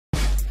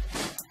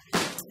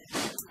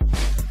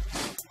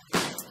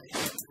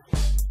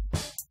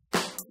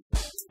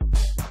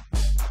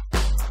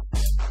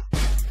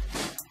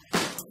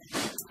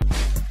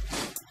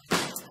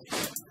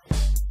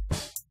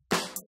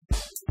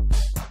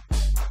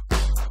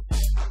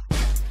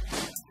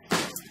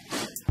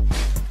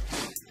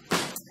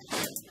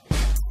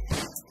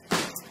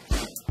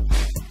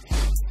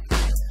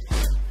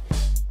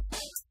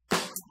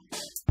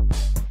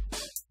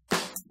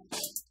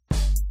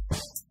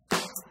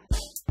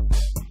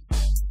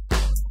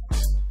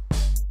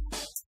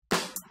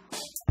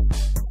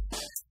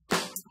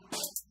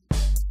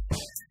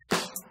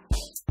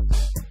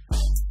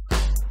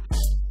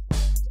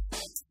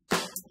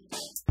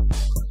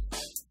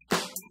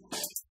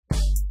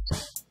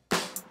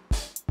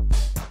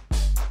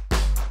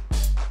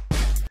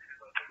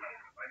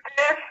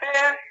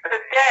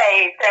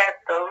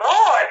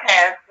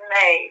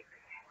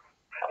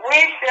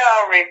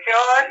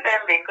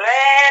and be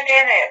glad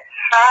in it.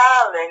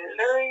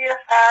 Hallelujah,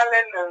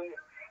 hallelujah.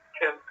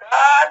 To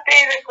God be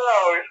the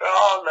glory for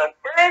all the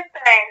good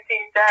things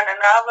he's done in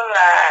our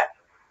lives.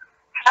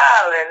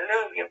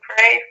 Hallelujah,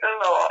 praise the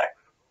Lord.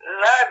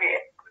 Love you.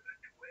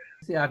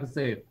 See, I can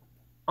say it.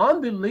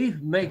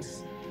 Unbelief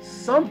makes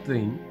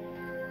something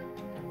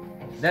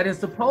that is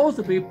supposed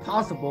to be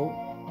possible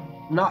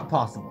not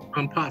possible.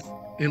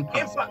 Impossible.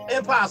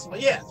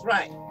 Yes,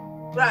 right.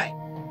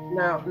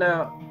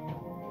 Now,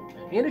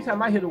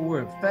 anytime I hear the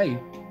word faith,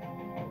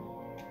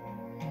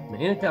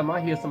 anytime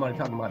I hear somebody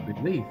talking about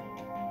belief,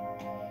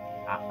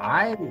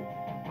 I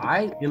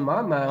in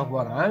my mind,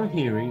 what I'm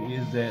hearing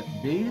is that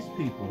these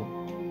people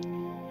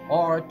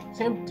are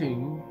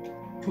attempting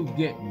to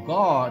get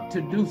God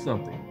to do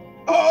something.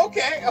 Oh,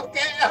 okay.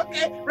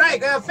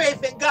 Right,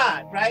 faith in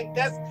God, right?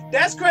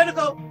 That's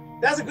critical.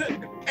 That's a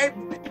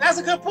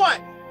good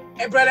point.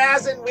 And Brother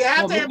Asin, we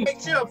have to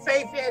make sure of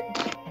faith in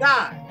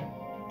God.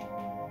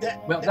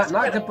 What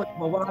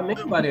I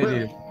mean by that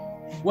is,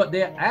 what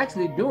they're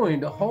actually doing,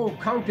 the whole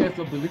context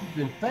of belief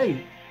in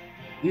faith,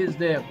 is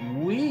that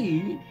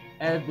we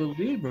as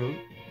believers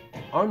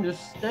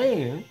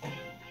understand.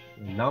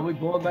 Now we're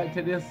going back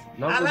to this.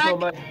 I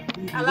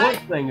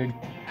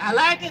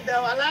like it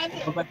though. I like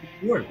it. About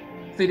work.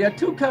 See, there are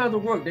two kinds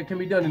of work that can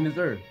be done in this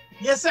earth.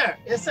 Yes, sir.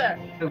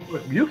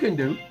 You can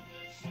do,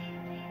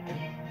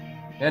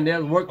 and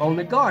there's work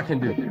only God can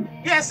do.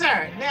 Yes,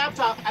 sir. Now I'm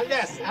talking.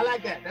 Yes, I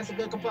like that. That's a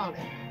good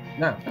component.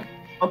 Now,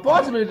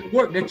 unfortunately, the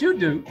work that you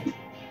do,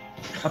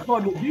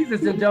 according to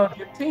Jesus in John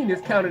 15,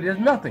 is counted as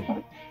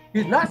nothing.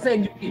 He's not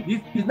saying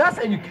he's not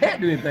saying you can't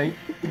do anything.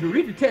 If you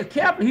read the text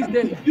carefully, he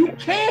said you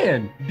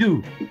can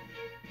do.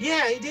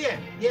 Yeah, he did.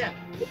 Yeah.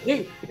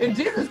 And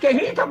Jesus came.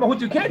 He ain't talking about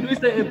what you can't do.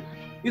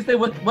 He said,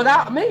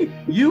 without me,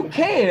 you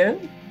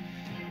can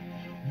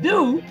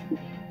do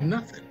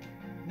nothing.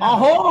 A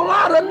whole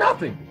lot of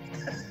nothing.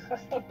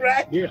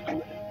 Right. Yeah.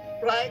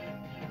 Right.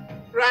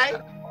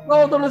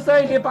 Goes on to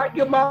say, if I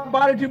give my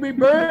body to be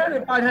burned,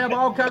 if I have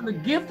all kinds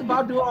of gifts, if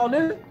I do all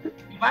this, if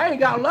I ain't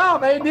got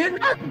love, I ain't did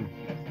nothing.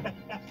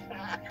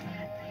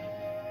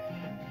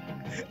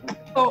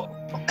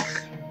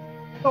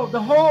 So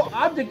the whole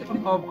object of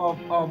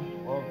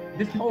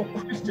this whole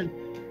Christian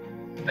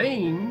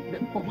thing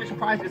for which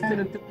Christ is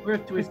sent into the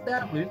earth to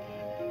establish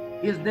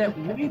is that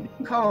we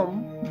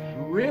become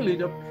really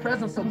the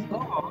presence of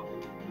God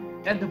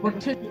and the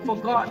potential for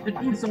God to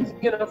do something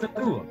in us and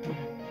through us.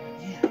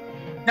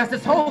 That's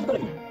this whole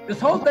thing. This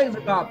whole thing is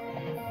about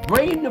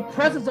bringing the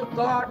presence of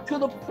God to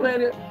the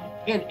planet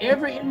in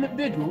every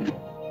individual,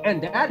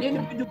 and that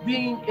individual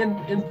being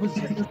in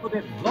position so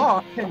that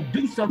God can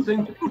do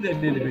something through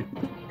that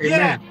individual.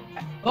 Yeah.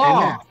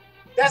 God. Amen.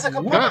 That's a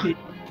component.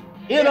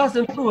 In us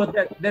and through us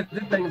that this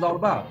thing is all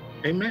about.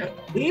 Amen.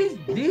 These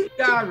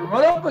guys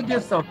run up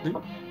against something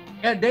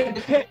and they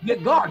can't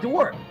get God to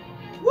work.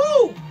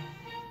 Woo!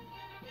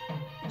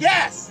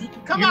 Yes.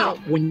 Come on.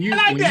 When you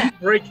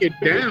break it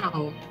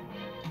down,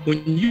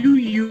 when you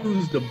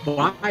use the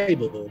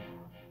Bible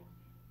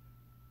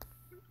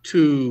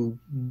to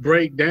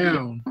break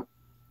down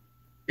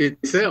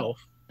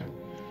itself,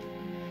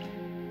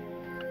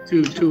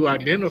 to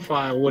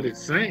identify what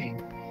it's saying,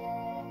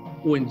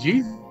 when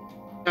Jesus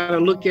got to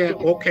look at,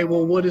 okay,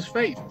 well, what is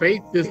faith?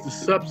 Faith is the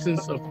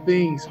substance of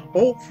things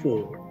hoped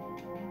for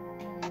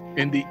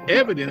and the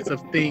evidence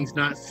of things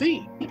not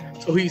seen.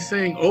 So he's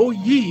saying, oh,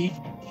 ye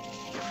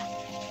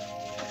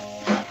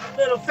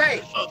little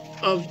faith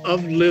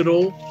of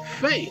little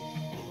faith,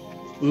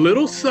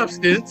 little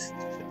substance,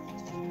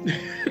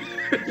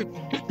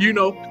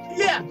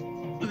 Yeah.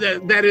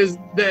 That is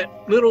that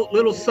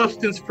little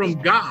substance from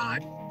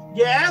God.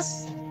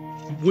 Yes.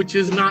 Which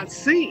is not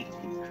seen.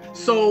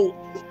 So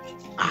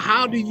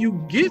how do you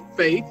get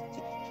faith?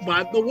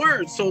 By the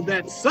word. So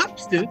that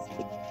substance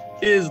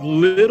is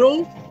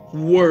little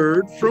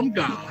word from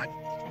God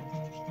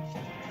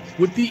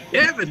with the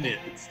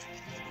evidence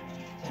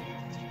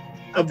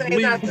of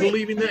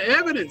believing the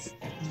evidence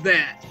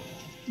that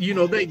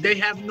they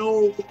have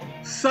no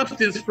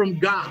substance from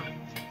God.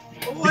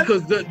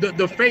 Because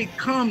the faith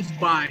comes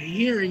by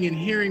hearing, and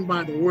hearing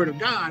by the word of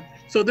God.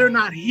 So they're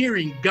not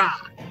hearing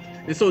God.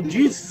 And so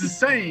Jesus is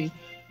saying,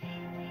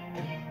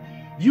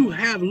 you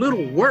have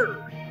little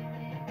word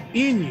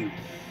in you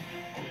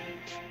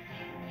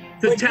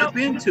to tap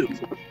into.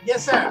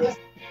 Yes, sir.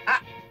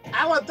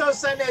 I want to throw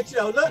something at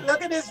you.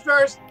 Look at this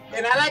verse,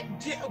 and I like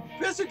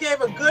Crystal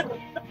gave a good.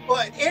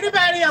 But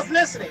anybody else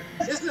listening,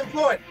 this is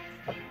important.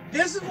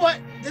 This is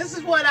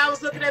what I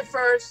was looking at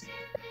first,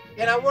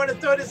 and I want to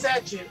throw this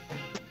at you.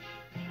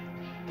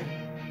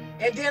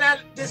 And then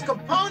this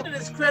component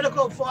is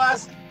critical for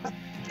us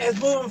as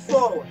moving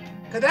forward,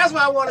 because that's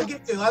what I want to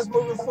get to. Us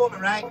moving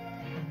forward, right?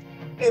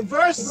 In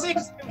verse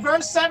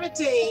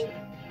 17,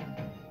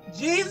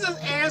 Jesus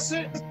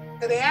answered,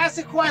 and they asked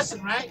a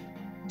question, right?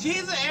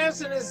 Jesus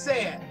answered and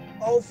said,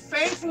 "O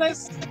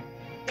faithless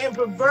and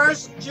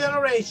perverse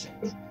generation."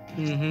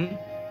 Mm-hmm.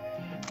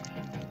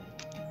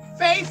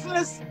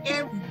 Faithless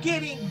in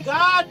getting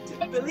God,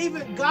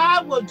 believing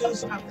God will do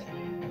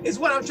something. is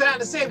what I'm trying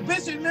to say.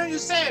 Bishop, you know, you're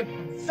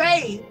saying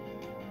faith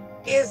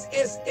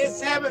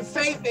is having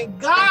faith in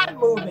God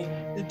moving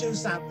to do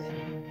something.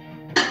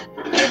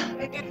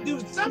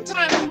 And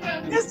sometimes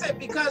we miss it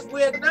because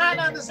we're not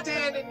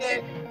understanding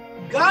that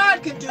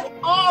God can do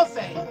all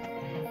things.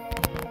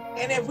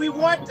 And if we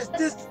want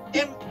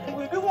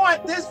we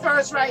want this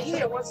verse right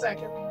here, 1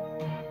 second.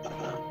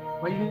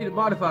 Well, you need to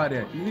modify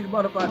that. You need to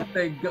modify the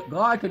thing.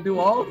 God can do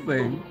all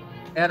things,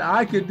 and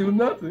I can do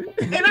nothing.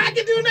 And I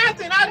can do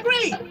nothing. I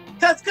agree.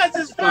 Because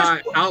it's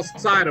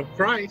outside of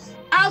Christ.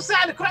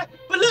 Outside of Christ.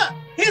 But look,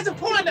 here's the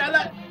point.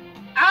 I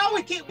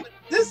always keep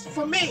this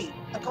for me.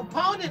 A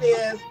component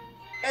is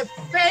a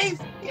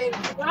faith in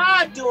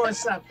God doing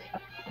something,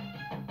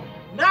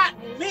 not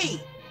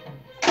me,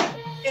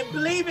 in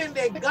believing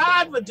that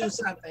God would do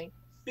something.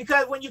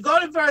 Because when you go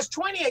to verse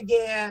 20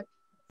 again,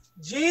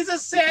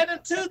 Jesus said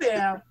unto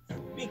them,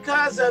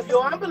 because of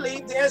your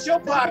unbelief, there's your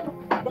part,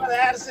 Brother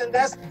Addison.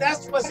 That's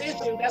what's the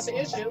issue. That's an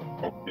issue.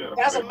 Yeah.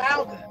 That's a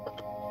mountain.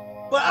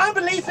 But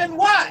unbelief in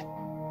what?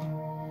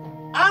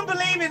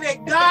 Unbelieving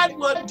that God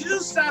will do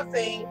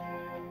something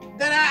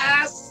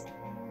that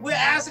we're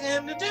asking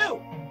him to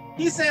do.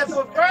 He said,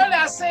 for verily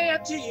I say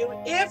unto you,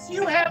 if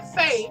you have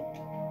faith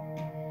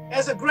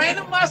as a grain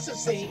of mustard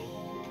seed,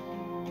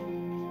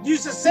 you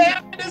should say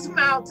unto this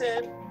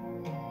mountain,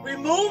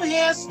 remove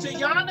hence to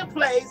yonder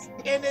place,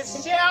 and it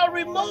shall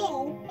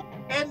remove,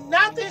 and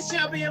nothing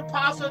shall be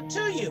impossible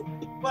to you.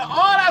 But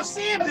all I've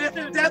seen,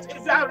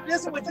 if I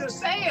listen to what you're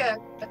saying,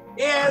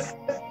 is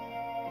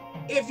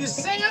if you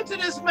say unto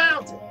this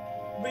mountain,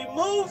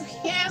 remove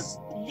hence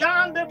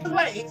yonder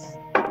place,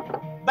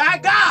 by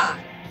God,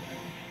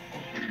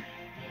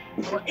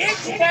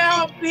 it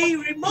shall be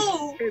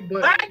removed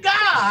by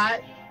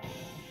God,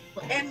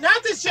 and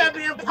nothing shall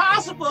be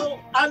impossible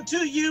unto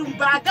you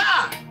by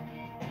God.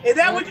 Is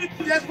that what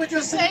that's what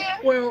you're saying?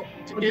 Well,